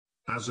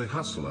As a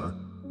hustler,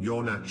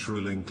 your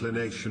natural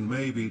inclination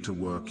may be to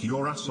work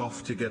your ass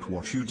off to get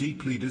what you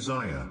deeply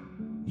desire.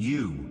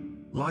 You,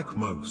 like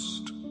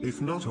most,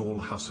 if not all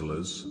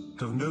hustlers,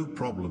 have no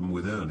problem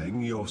with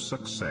earning your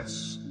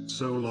success,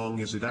 so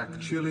long as it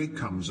actually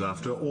comes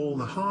after all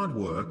the hard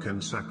work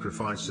and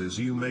sacrifices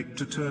you make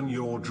to turn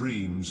your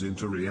dreams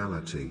into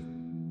reality.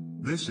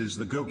 This is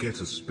the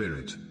go-getter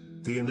spirit,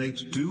 the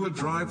innate doer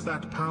drive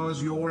that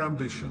powers your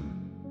ambition.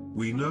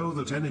 We know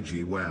that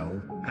energy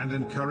well, and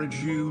encourage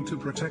you to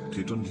protect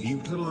it and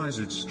utilize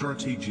it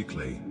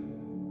strategically.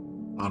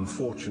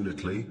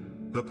 Unfortunately,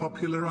 the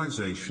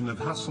popularization of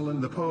hustle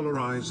and the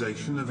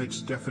polarization of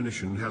its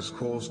definition has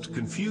caused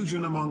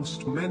confusion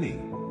amongst many.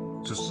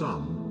 To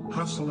some,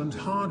 hustle and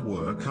hard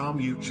work are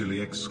mutually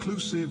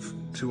exclusive,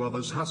 to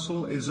others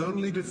hustle is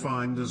only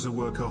defined as a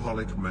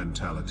workaholic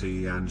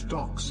mentality and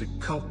toxic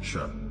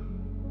culture.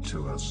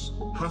 To us,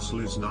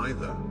 hustle is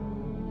neither.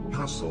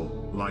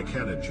 Hustle, like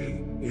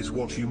energy, is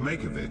what you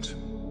make of it.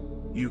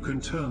 You can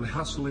turn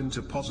hustle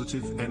into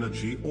positive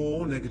energy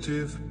or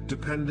negative,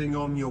 depending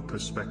on your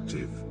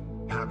perspective,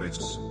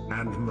 habits,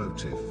 and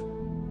motive.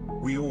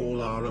 We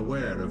all are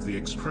aware of the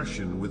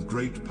expression "with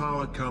great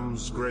power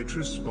comes great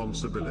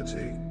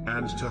responsibility,"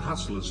 and to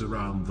hustlers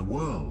around the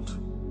world,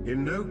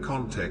 in no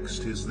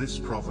context is this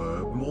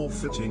proverb more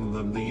fitting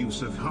than the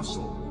use of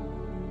hustle.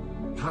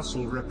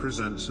 Hustle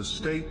represents a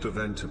state of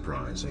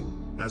enterprising,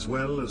 as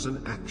well as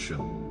an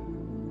action.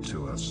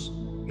 To us,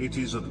 it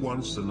is at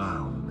once a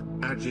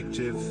noun,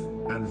 adjective,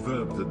 and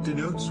verb that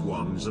denotes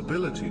one's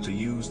ability to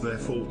use their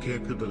full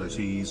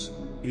capabilities,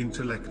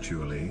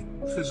 intellectually,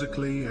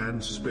 physically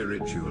and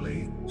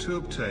spiritually, to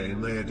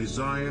obtain their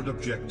desired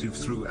objective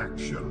through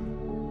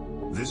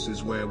action. This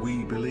is where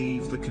we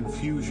believe the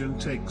confusion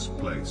takes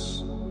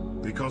place.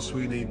 Because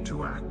we need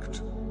to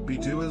act, be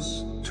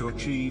doers, to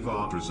achieve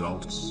our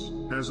results.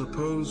 As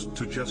opposed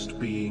to just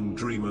being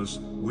dreamers,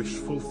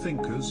 wishful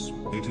thinkers,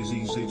 it is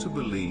easy to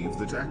believe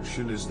that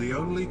action is the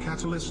only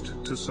catalyst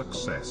to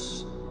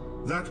success.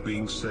 That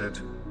being said,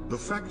 the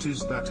fact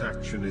is that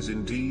action is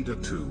indeed a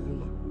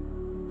tool.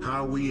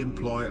 How we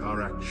employ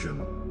our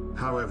action,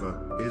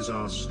 however, is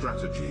our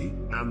strategy,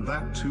 and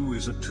that too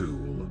is a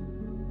tool.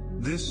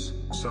 This,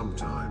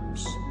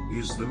 sometimes,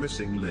 is the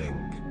missing link.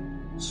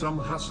 Some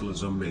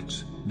hustlers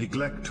omit,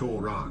 neglect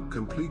or are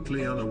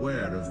completely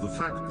unaware of the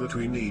fact that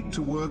we need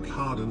to work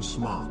hard and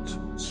smart,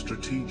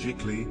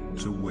 strategically,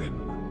 to win.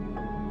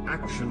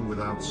 Action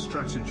without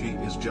strategy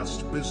is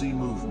just busy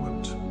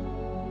movement.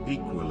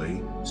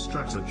 Equally,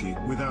 strategy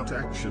without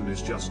action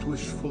is just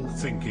wishful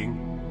thinking.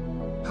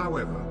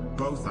 However,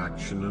 both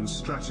action and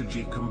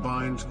strategy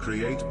combined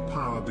create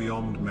power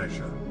beyond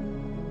measure.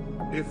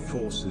 If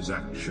force is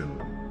action,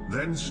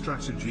 then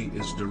strategy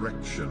is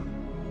direction.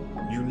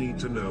 You need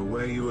to know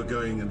where you are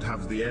going and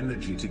have the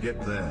energy to get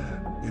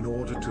there, in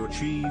order to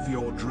achieve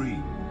your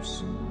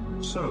dreams.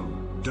 So,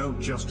 don't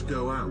just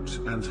go out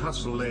and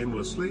hustle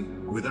aimlessly,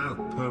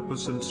 without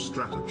purpose and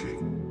strategy.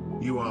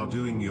 You are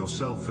doing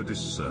yourself a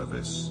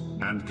disservice,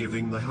 and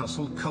giving the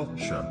hustle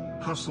culture,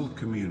 hustle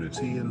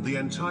community and the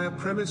entire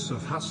premise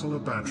of hustle a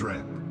bad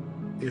rep.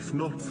 If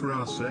not for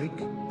our sake,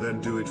 then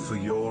do it for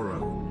your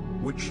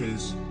own, which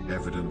is,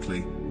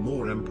 evidently,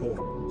 more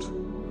important.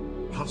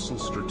 Hustle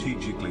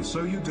strategically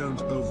so you don't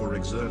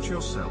overexert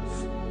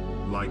yourself.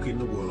 Like in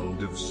the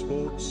world of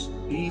sports,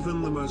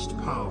 even the most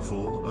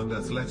powerful and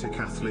athletic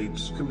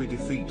athletes can be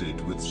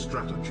defeated with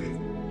strategy.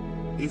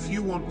 If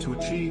you want to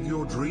achieve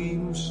your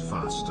dreams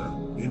faster,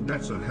 in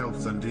better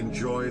health and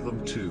enjoy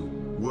them too,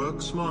 work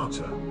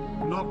smarter,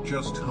 not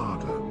just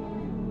harder.